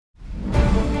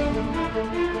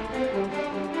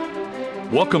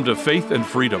Welcome to Faith and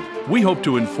Freedom. We hope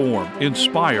to inform,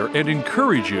 inspire, and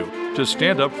encourage you to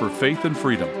stand up for faith and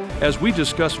freedom as we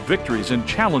discuss victories and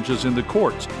challenges in the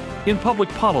courts, in public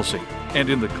policy, and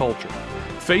in the culture.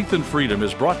 Faith and Freedom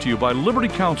is brought to you by Liberty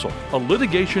Counsel, a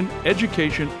litigation,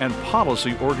 education, and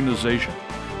policy organization.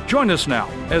 Join us now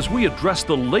as we address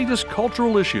the latest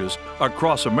cultural issues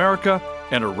across America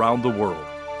and around the world.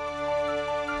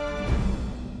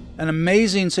 An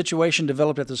amazing situation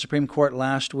developed at the Supreme Court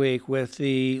last week with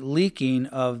the leaking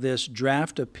of this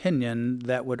draft opinion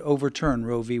that would overturn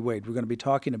Roe v. Wade. We're going to be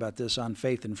talking about this on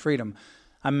Faith and Freedom.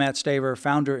 I'm Matt Staver,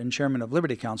 founder and chairman of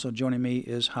Liberty Counsel. Joining me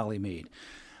is Holly Mead.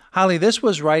 Holly, this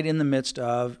was right in the midst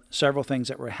of several things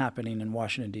that were happening in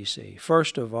Washington, D.C.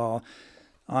 First of all,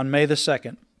 on May the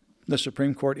 2nd, the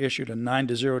Supreme Court issued a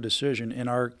 9-0 decision in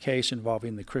our case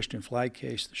involving the Christian flag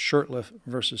case, Shurtleff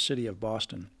versus City of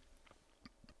Boston.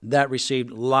 That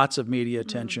received lots of media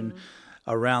attention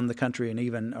around the country and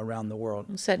even around the world.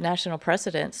 It set national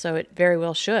precedent, so it very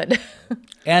well should.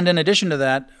 And in addition to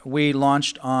that, we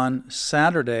launched on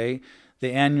Saturday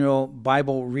the annual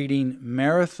Bible Reading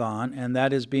Marathon, and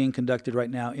that is being conducted right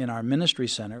now in our ministry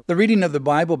center. The reading of the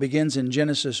Bible begins in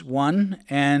Genesis 1,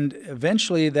 and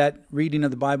eventually that reading of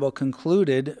the Bible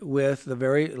concluded with the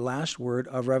very last word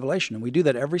of Revelation. And we do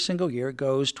that every single year. It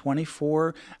goes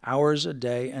 24 hours a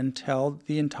day until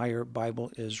the entire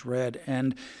Bible is read.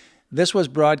 And this was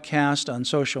broadcast on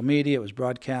social media. It was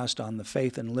broadcast on the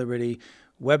Faith and Liberty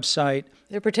website.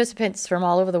 There are participants from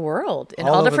all over the world, in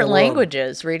all different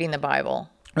languages, reading the Bible.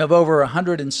 We have over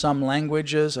 100 and some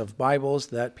languages of Bibles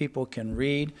that people can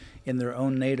read in their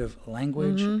own native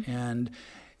language. And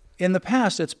in the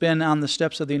past, it's been on the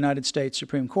steps of the United States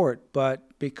Supreme Court, but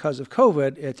because of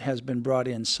COVID, it has been brought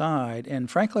inside. And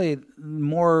frankly,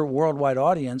 more worldwide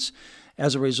audience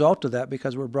as a result of that,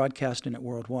 because we're broadcasting it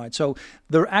worldwide. So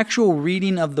the actual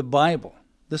reading of the Bible,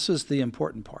 this is the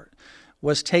important part,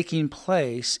 was taking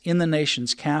place in the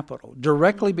nation's capital,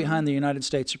 directly behind the United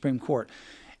States Supreme Court.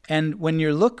 And when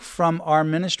you look from our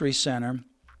ministry center,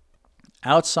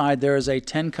 outside there is a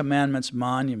Ten Commandments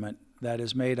monument that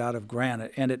is made out of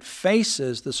granite, and it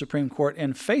faces the Supreme Court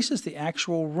and faces the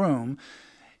actual room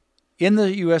in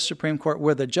the U.S. Supreme Court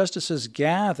where the justices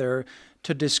gather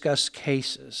to discuss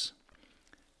cases.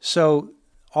 So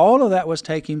all of that was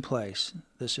taking place.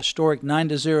 This historic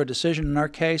 9-0 decision in our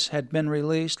case had been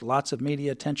released. Lots of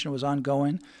media attention was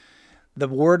ongoing. The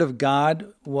Word of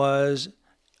God was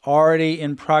already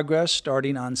in progress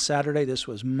starting on Saturday. This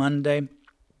was Monday.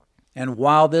 And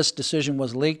while this decision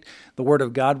was leaked, the Word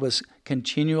of God was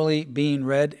continually being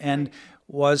read and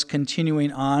was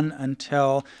continuing on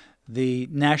until the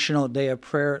National Day of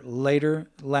Prayer later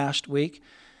last week.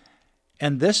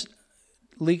 And this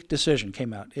leaked decision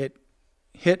came out. It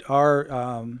hit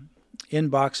our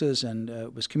inboxes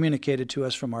and was communicated to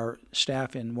us from our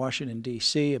staff in Washington,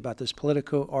 D.C. about this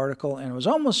Politico article, and it was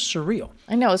almost surreal.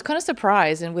 I know, it was kind of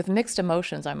surprised and with mixed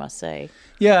emotions, I must say.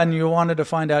 Yeah, and you wanted to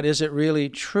find out, is it really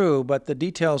true? But the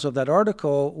details of that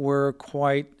article were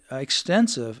quite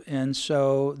extensive, and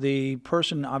so the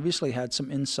person obviously had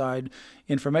some inside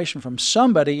information from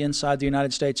somebody inside the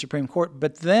United States Supreme Court.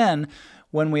 But then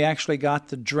when we actually got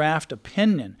the draft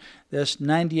opinion, this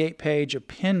 98-page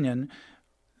opinion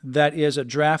that is a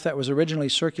draft that was originally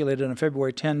circulated on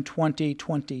February 10,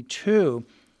 2022,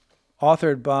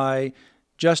 authored by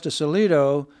Justice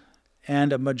Alito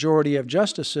and a majority of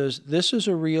justices, this is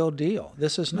a real deal.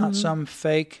 This is not some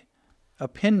fake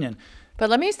opinion. But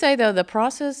let me say, though, the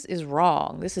process is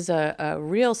wrong. This is a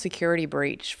real security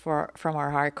breach from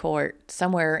our high court.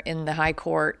 Somewhere in the high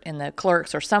court, in the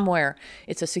clerks or somewhere,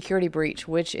 it's a security breach,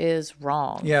 which is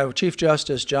wrong. Yeah, Chief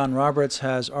Justice John Roberts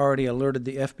has already alerted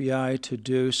the FBI to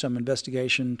do some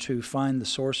investigation to find the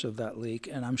source of that leak,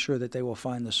 and I'm sure that they will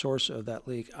find the source of that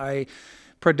leak. I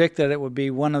predict that it would be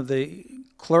one of the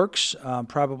clerks,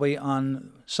 probably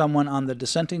on someone on the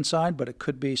dissenting side, but it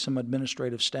could be some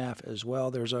administrative staff as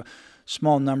well. There's a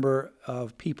small number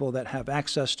of people that have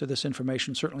access to this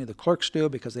information. Certainly the clerks do,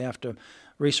 because they have to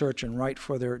research and write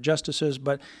for their justices.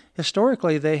 But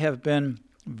historically, they have been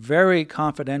very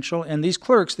confidential. And these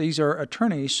clerks, these are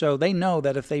attorneys, so they know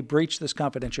that if they breach this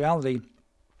confidentiality,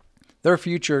 their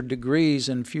future degrees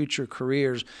and future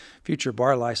careers, future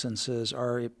bar licenses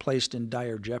are placed in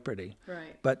dire jeopardy.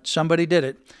 Right. But somebody did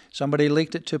it. Somebody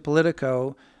leaked it to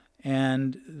Politico.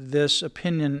 And this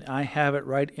opinion, I have it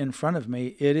right in front of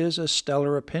me. It is a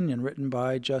stellar opinion written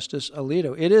by Justice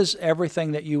Alito. It is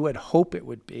everything that you would hope it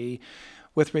would be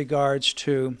with regards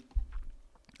to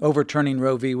overturning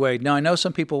Roe v. Wade. Now, I know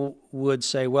some people would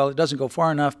say, well, it doesn't go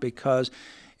far enough because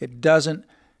it doesn't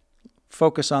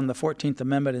focus on the 14th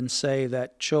Amendment and say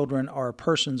that children are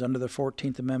persons under the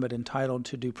 14th Amendment entitled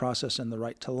to due process and the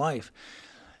right to life.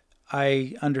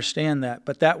 I understand that,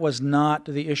 but that was not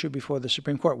the issue before the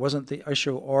Supreme Court. It wasn't the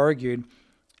issue argued.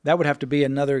 That would have to be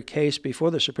another case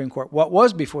before the Supreme Court. What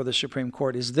was before the Supreme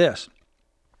Court is this.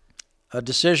 A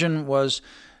decision was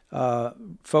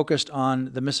focused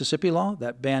on the Mississippi law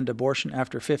that banned abortion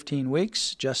after 15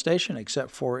 weeks gestation,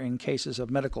 except for in cases of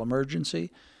medical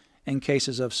emergency and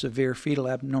cases of severe fetal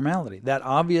abnormality. That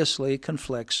obviously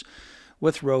conflicts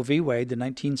with Roe v. Wade, the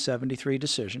 1973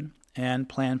 decision, and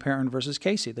Planned Parenthood versus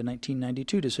Casey, the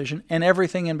 1992 decision, and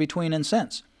everything in between and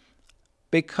since,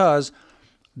 because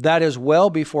that is well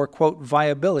before, quote,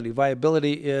 viability.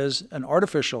 Viability is an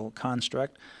artificial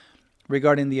construct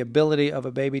regarding the ability of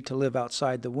a baby to live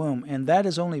outside the womb, and that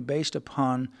is only based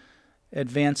upon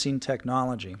advancing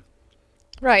technology.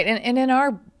 Right, and in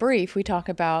our brief, we talk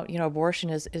about, abortion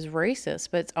is racist,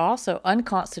 but it's also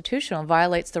unconstitutional and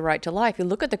violates the right to life. You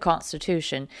look at the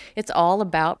Constitution, it's all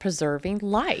about preserving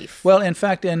life. Well, in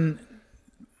fact, in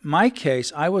my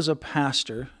case, I was a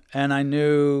pastor, and I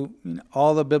knew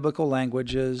all the biblical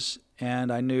languages,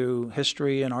 and I knew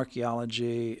history and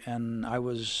archaeology, and I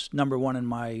was number one in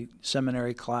my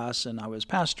seminary class, and I was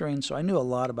pastoring, so I knew a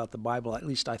lot about the Bible, at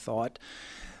least I thought.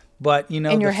 But,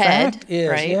 in your head, fact is,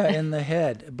 right? Yeah, in the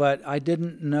head. But I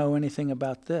didn't know anything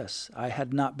about this. I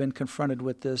had not been confronted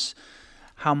with this,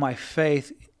 how my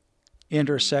faith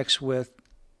intersects with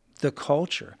the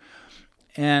culture.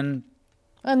 And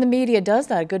the media does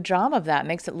that, a good job of that,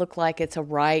 makes it look like it's a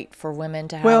right for women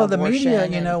to have abortion. Well, the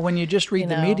media, when you just read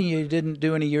the media, you didn't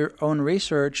do any of your own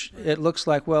research, it looks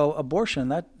like, well, abortion,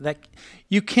 that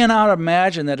you cannot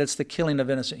imagine that it's the killing of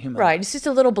innocent human life. Right, it's just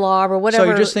a little blob or whatever so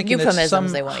you're just thinking euphemisms it's some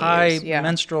they want high to use. Yeah.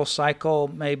 menstrual cycle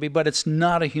maybe, but it's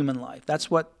not a human life.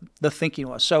 That's what the thinking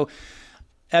was. So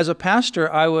as a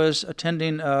pastor, I was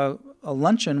attending a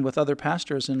luncheon with other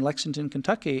pastors in Lexington,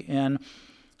 Kentucky, and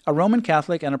a Roman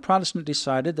Catholic and a Protestant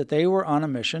decided that they were on a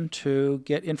mission to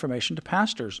get information to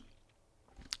pastors.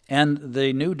 And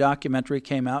the new documentary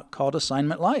came out called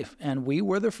Assignment Life, and we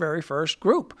were the very first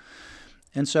group.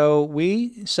 And so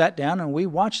we sat down and we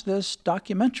watched this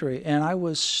documentary, and I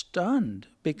was stunned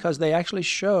because they actually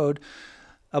showed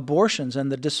abortions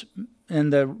and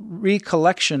the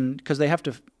recollection, because they have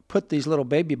to put these little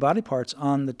baby body parts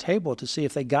on the table to see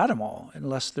if they got them all,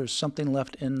 unless there's something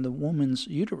left in the woman's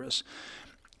uterus.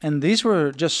 And these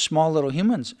were just small little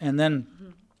humans. And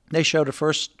then they showed a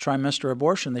first trimester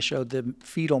abortion. They showed the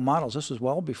fetal models. This was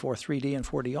well before 3D and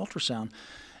 4D ultrasound.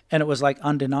 And it was like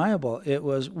undeniable. It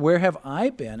was, where have I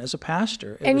been as a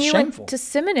pastor? It was shameful. You went to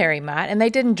seminary, Matt, and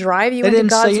they didn't drive you into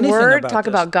God's word, talk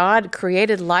about God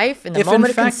created life in the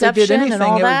moment of conception and all that? If in fact they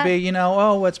did anything, it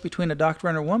would be, what's between a doctor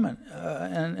and a woman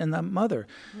and the mother.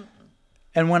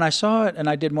 And when I saw it and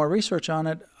I did more research on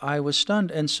it, I was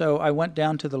stunned. And so I went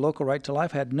down to the local Right to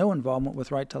Life. I had no involvement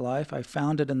with Right to Life. I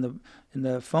found it in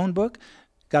the phone book,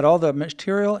 got all the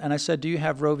material, and I said, do you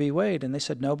have Roe v. Wade? And they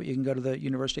said, no, but you can go to the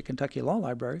University of Kentucky Law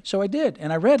Library. So I did,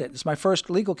 and I read it. It's my first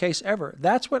legal case ever.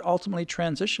 That's what ultimately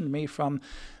transitioned me from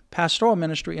pastoral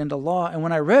ministry into law. And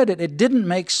when I read it, it didn't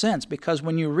make sense, because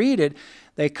when you read it,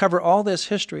 they cover all this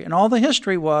history. And all the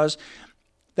history was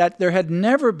that there had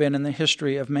never been in the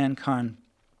history of mankind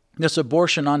this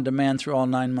abortion on demand through all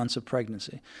 9 months of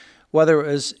pregnancy. Whether it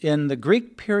was in the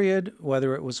Greek period,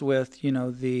 whether it was with,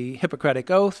 the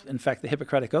Hippocratic Oath. In fact, the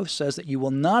Hippocratic Oath says that you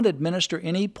will not administer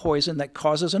any poison that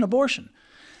causes an abortion.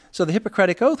 So the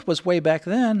Hippocratic Oath was way back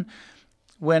then,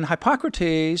 when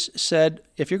Hippocrates said,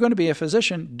 if you're going to be a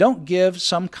physician, don't give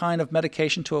some kind of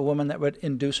medication to a woman that would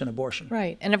induce an abortion.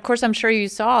 Right. And of course, I'm sure you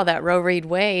saw that Roe v.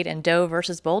 Wade and Doe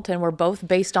versus Bolton were both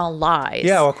based on lies.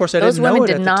 Yeah, well, of course, I didn't know it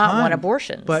at the time. Those women did not want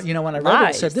abortions. But, when I read it,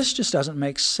 I said, this just doesn't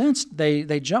make sense.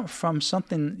 They jump from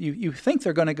something, you think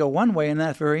they're going to go one way, and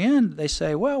at the very end, they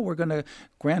say, well, we're going to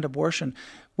grant abortion.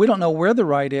 We don't know where the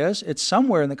right is. It's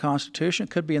somewhere in the Constitution.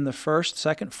 It could be in the 1st,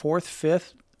 2nd, 4th,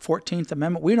 5th, 14th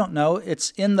Amendment. We don't know. It's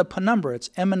in the penumbra.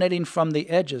 It's emanating from the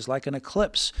edges like an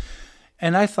eclipse.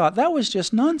 And I thought that was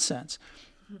just nonsense.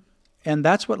 And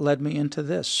that's what led me into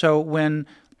this. So when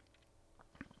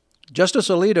Justice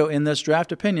Alito in this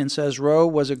draft opinion says Roe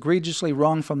was egregiously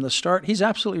wrong from the start, he's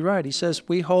absolutely right. He says,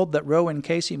 we hold that Roe and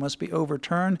Casey must be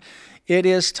overturned. It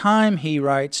is time, he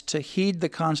writes, to heed the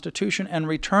Constitution and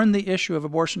return the issue of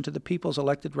abortion to the people's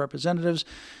elected representatives.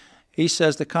 He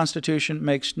says the Constitution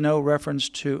makes no reference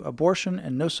to abortion,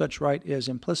 and no such right is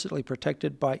implicitly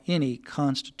protected by any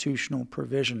constitutional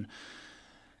provision.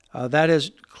 That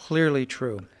is clearly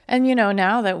true. And,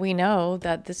 now that we know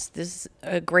that this is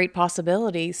a great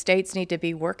possibility, states need to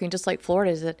be working, just like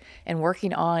Florida is, and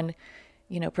working on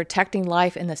protecting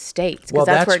life in the states, Well,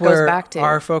 because that's where it goes back to.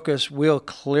 Our focus will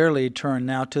clearly turn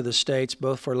now to the states,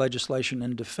 both for legislation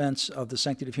in defense of the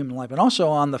sanctity of human life, and also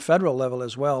on the federal level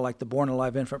as well, like the Born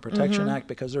Alive Infant Protection Act,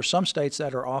 because there's some states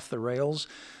that are off the rails,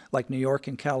 like New York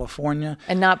and California.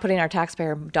 And not putting our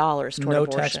taxpayer dollars toward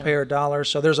abortion. No taxpayer dollars.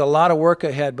 So there's a lot of work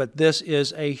ahead, but this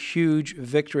is a huge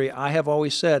victory. I have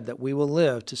always said that we will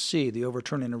live to see the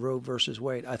overturning of Roe versus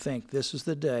Wade. I think this is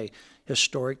the day.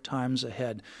 Historic times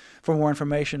ahead. For more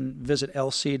information, visit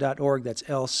lc.org. That's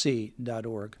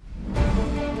lc.org.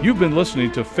 You've been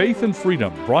listening to Faith and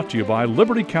Freedom, brought to you by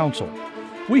Liberty Counsel.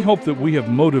 We hope that we have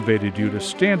motivated you to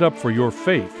stand up for your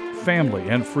faith, family,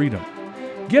 and freedom.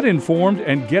 Get informed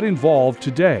and get involved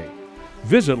today.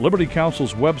 Visit Liberty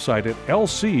Counsel's website at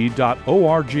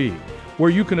lc.org, where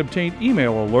you can obtain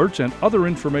email alerts and other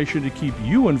information to keep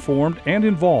you informed and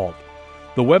involved.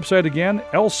 The website again,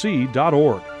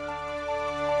 lc.org.